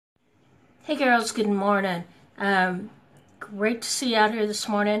Hey girls, good morning. Great to see you out here this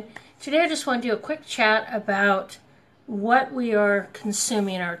morning. Today I just want to do a quick chat about what we are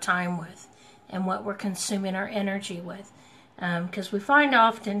consuming our time with and what we're consuming our energy with. Because we find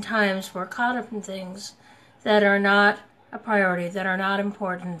oftentimes we're caught up in things that are not a priority, that are not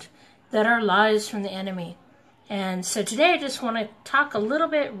important, that are lies from the enemy. And so today I just want to talk a little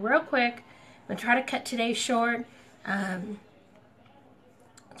bit real quick. I'm going to try to cut today short.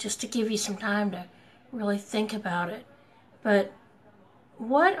 Just to give you some time to really think about it. But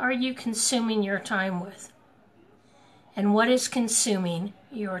what are you consuming your time with? And what is consuming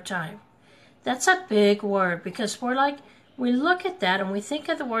your time? That's a big word because we look at that and we think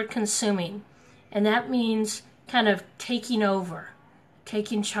of the word consuming, and that means kind of taking over,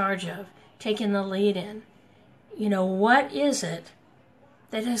 taking charge of, taking the lead in. You know, what is it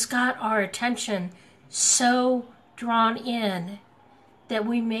that has got our attention so drawn in that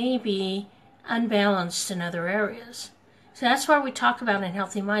we may be unbalanced in other areas? So that's why we talk about in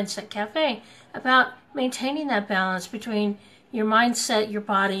Healthy Mindset Cafe about maintaining that balance between your mindset, your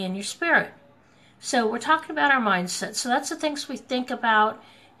body, and your spirit. So we're talking about our mindset. So that's the things we think about,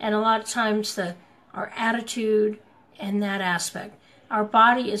 and a lot of times our attitude and that aspect. Our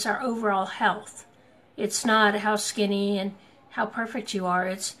body is our overall health. It's not how skinny and how perfect you are.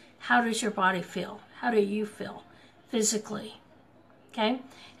 It's how does your body feel? How do you feel physically? Okay?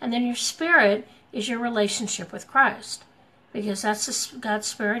 And then your spirit is your relationship with Christ, because that's God's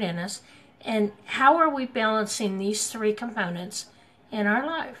spirit in us. And how are we balancing these three components in our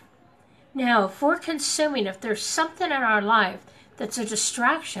life? Now, if there's something in our life that's a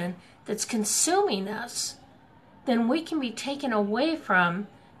distraction, that's consuming us, then we can be taken away from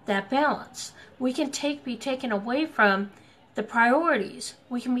that balance. We can be taken away from the priorities.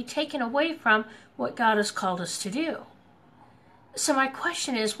 We can be taken away from what God has called us to do. So my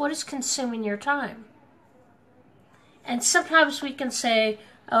question is, what is consuming your time? And sometimes we can say,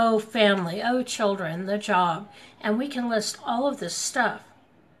 oh, family, oh, children, the job, and we can list all of this stuff.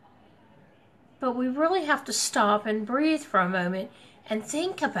 But we really have to stop and breathe for a moment and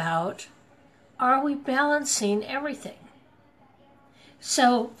think about, are we balancing everything?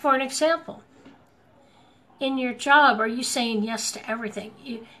 So, for an example, in your job, are you saying yes to everything?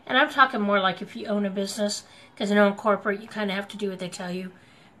 And I'm talking more like if you own a business, because I know in corporate you kind of have to do what they tell you.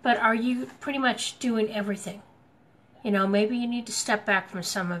 But are you pretty much doing everything? You know, maybe you need to step back from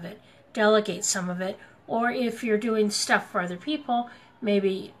some of it, delegate some of it, or if you're doing stuff for other people,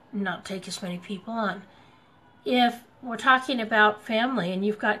 maybe not take as many people on. If we're talking about family and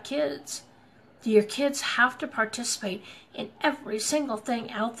you've got kids, do your kids have to participate in every single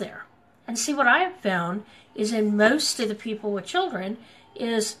thing out there? And see, what I have found is in most of the people with children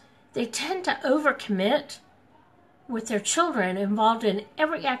is they tend to overcommit with their children involved in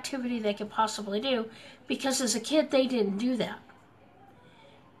every activity they could possibly do, because as a kid they didn't do that.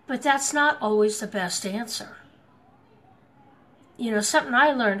 But that's not always the best answer. You know, something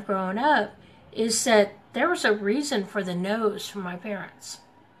I learned growing up is that there was a reason for the no's from my parents.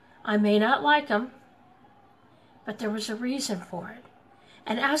 I may not like them, but there was a reason for it.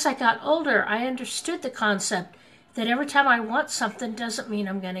 And as I got older, I understood the concept that every time I want something doesn't mean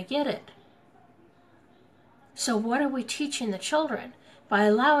I'm going to get it. So what are we teaching the children? By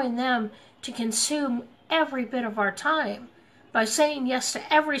allowing them to consume every bit of our time, by saying yes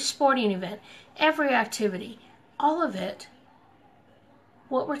to every sporting event, every activity, all of it,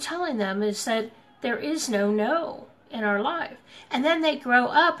 what we're telling them is that there is no in our life. And then they grow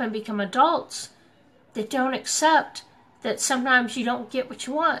up and become adults that don't accept that sometimes you don't get what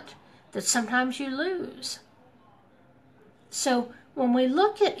you want, that sometimes you lose. So when we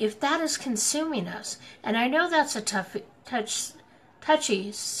look at if that is consuming us, and I know that's a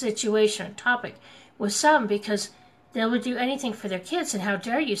touchy situation, topic with some, because they would do anything for their kids, and how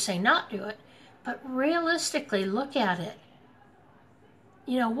dare you say not do it. But realistically, look at it.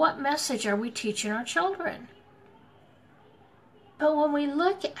 You know, what message are we teaching our children? But when we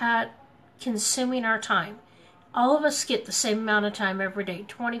look at consuming our time, all of us get the same amount of time every day,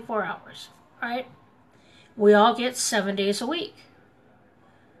 24 hours, right? We all get 7 days a week.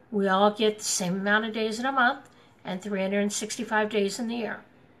 We all get the same amount of days in a month and 365 days in the year.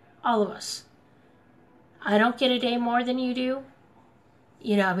 All of us. I don't get a day more than you do.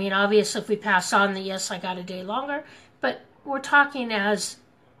 You know, I mean, obviously if we pass on yes, I got a day longer, but we're talking as,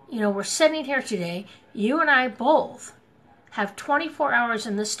 you know, we're sitting here today, you and I both have 24 hours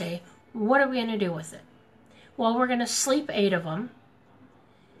in this day. What are we going to do with it? Well, we're going to sleep 8 of them.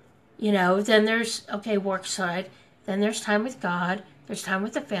 You know, then there's, work side. Then there's time with God. There's time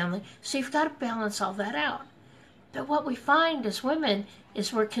with the family. So you've got to balance all that out. But what we find as women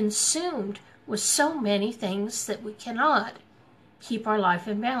is we're consumed with so many things that we cannot keep our life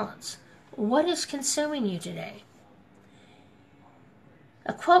in balance. What is consuming you today?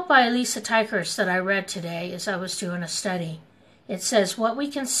 A quote by Lysa TerKeurst that I read today as I was doing a study. It says, "What we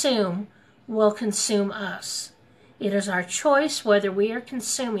consume will consume us. It is our choice whether we are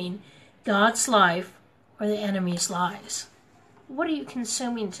consuming God's life or the enemy's lies." What are you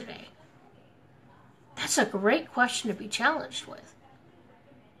consuming today? That's a great question to be challenged with.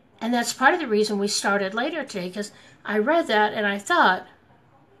 And that's part of the reason we started later today, because I read that and I thought,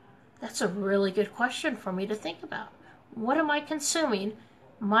 that's a really good question for me to think about. What am I consuming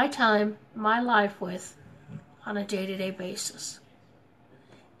my time, my life with on a day-to-day basis?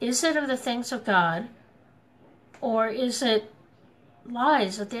 Is it of the things of God, or is it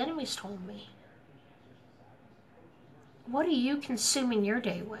lies that the enemy's told me? What are you consuming your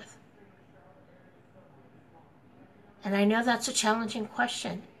day with? And I know that's a challenging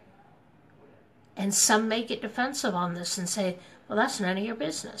question. And some may get defensive on this and say, well, that's none of your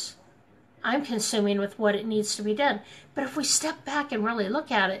business. I'm consuming with what it needs to be done. But if we step back and really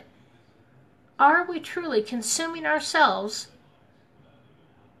look at it, are we truly consuming ourselves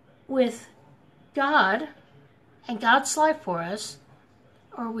with God and God's life for us,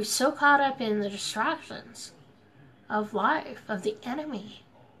 or are we so caught up in the distractions of life, of the enemy,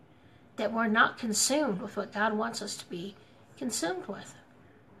 that we're not consumed with what God wants us to be consumed with?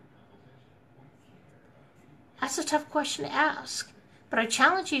 That's a tough question to ask. But I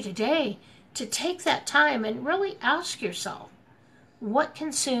challenge you today to take that time and really ask yourself, what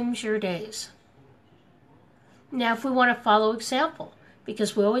consumes your days? Now, if we want to follow example,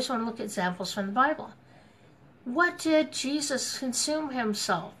 because we always want to look at examples from the Bible, what did Jesus consume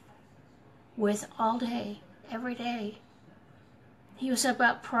himself with all day, every day? He was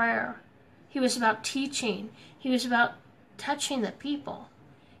about prayer. He was about teaching. He was about touching the people.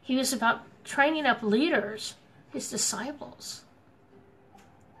 He was about training up leaders, his disciples.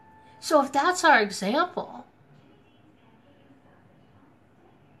 So if that's our example,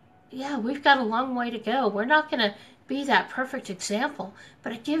 yeah, we've got a long way to go. We're not going to be that perfect example,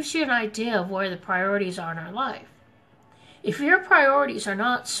 but it gives you an idea of where the priorities are in our life. If your priorities are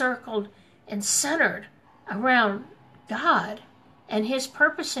not circled and centered around God and his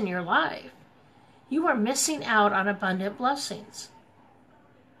purpose in your life, you are missing out on abundant blessings.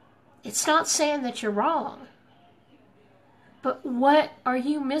 It's not saying that you're wrong, but what are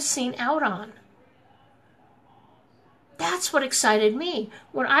you missing out on? That's what excited me.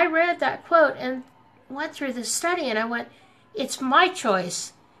 When I read that quote and went through this study, and I went, it's my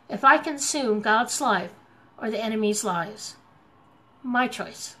choice if I consume God's life or the enemy's lies. My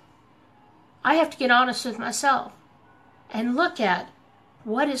choice. I have to get honest with myself and look at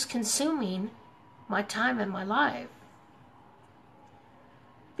what is consuming my time and my life.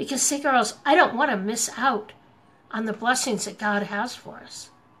 Because, see, girls, I don't want to miss out on the blessings that God has for us.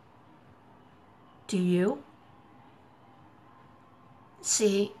 Do you?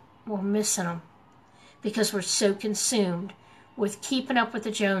 See, we're missing them because we're so consumed with keeping up with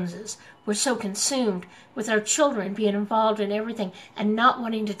the Joneses. We're so consumed with our children being involved in everything and not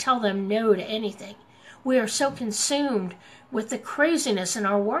wanting to tell them no to anything. We are so consumed with the craziness in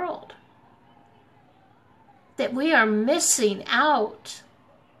our world that we are missing out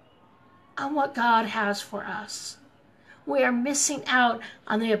on what God has for us. We are missing out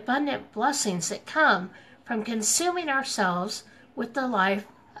on the abundant blessings that come from consuming ourselves with the life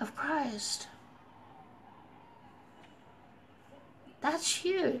of Christ. That's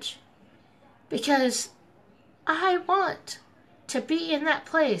huge, because I want to be in that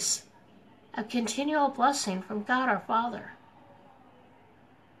place of continual blessing from God our Father.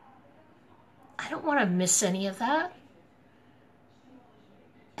 I don't want to miss any of that.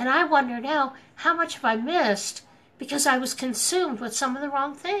 And I wonder now, how much have I missed because I was consumed with some of the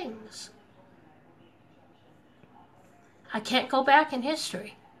wrong things? I can't go back in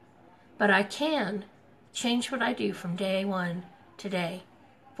history, but I can change what I do from day one to day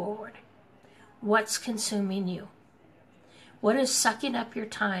forward. What's consuming you? What is sucking up your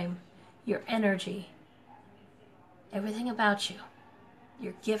time, your energy, everything about you,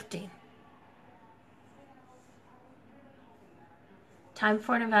 your gifting? Time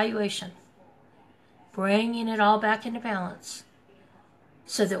for an evaluation. Bringing it all back into balance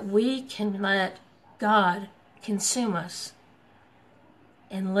so that we can let God consume us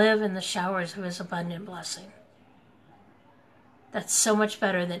and live in the showers of his abundant blessing. That's so much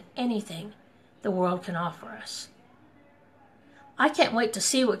better than anything the world can offer us. I can't wait to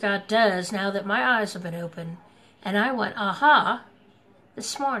see what God does now that my eyes have been opened and I went, aha,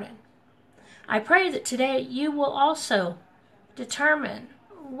 this morning. I pray that today you will also determine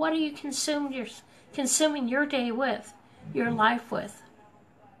what are you consuming your day with, your life with.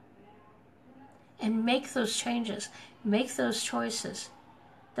 And make those changes. Make those choices.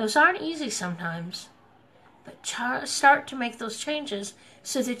 Those aren't easy sometimes. But start to make those changes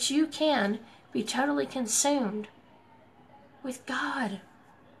so that you can be totally consumed with God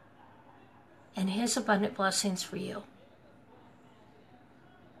and His abundant blessings for you.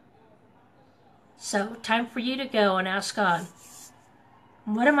 So, time for you to go and ask God,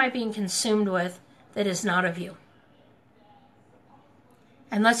 what am I being consumed with that is not of you?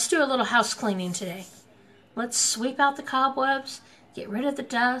 And let's do a little house cleaning today. Let's sweep out the cobwebs, get rid of the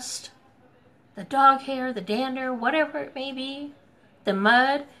dust, the dog hair, the dander, whatever it may be, the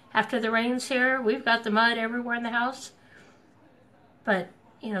mud. After the rains here, we've got the mud everywhere in the house. But,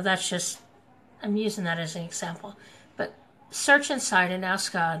 that's just, I'm using that as an example. But search inside and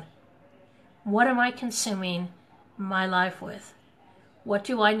ask God, what am I consuming my life with? What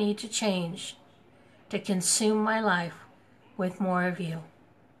do I need to change to consume my life with more of you?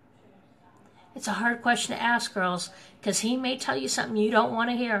 It's a hard question to ask, girls, because He may tell you something you don't want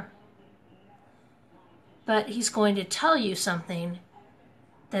to hear. But He's going to tell you something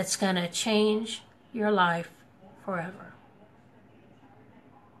that's going to change your life forever.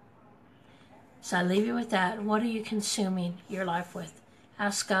 So I leave you with that. What are you consuming your life with?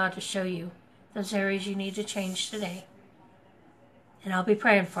 Ask God to show you those areas you need to change today. And I'll be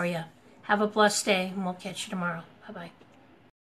praying for you. Have a blessed day, and we'll catch you tomorrow. Bye-bye.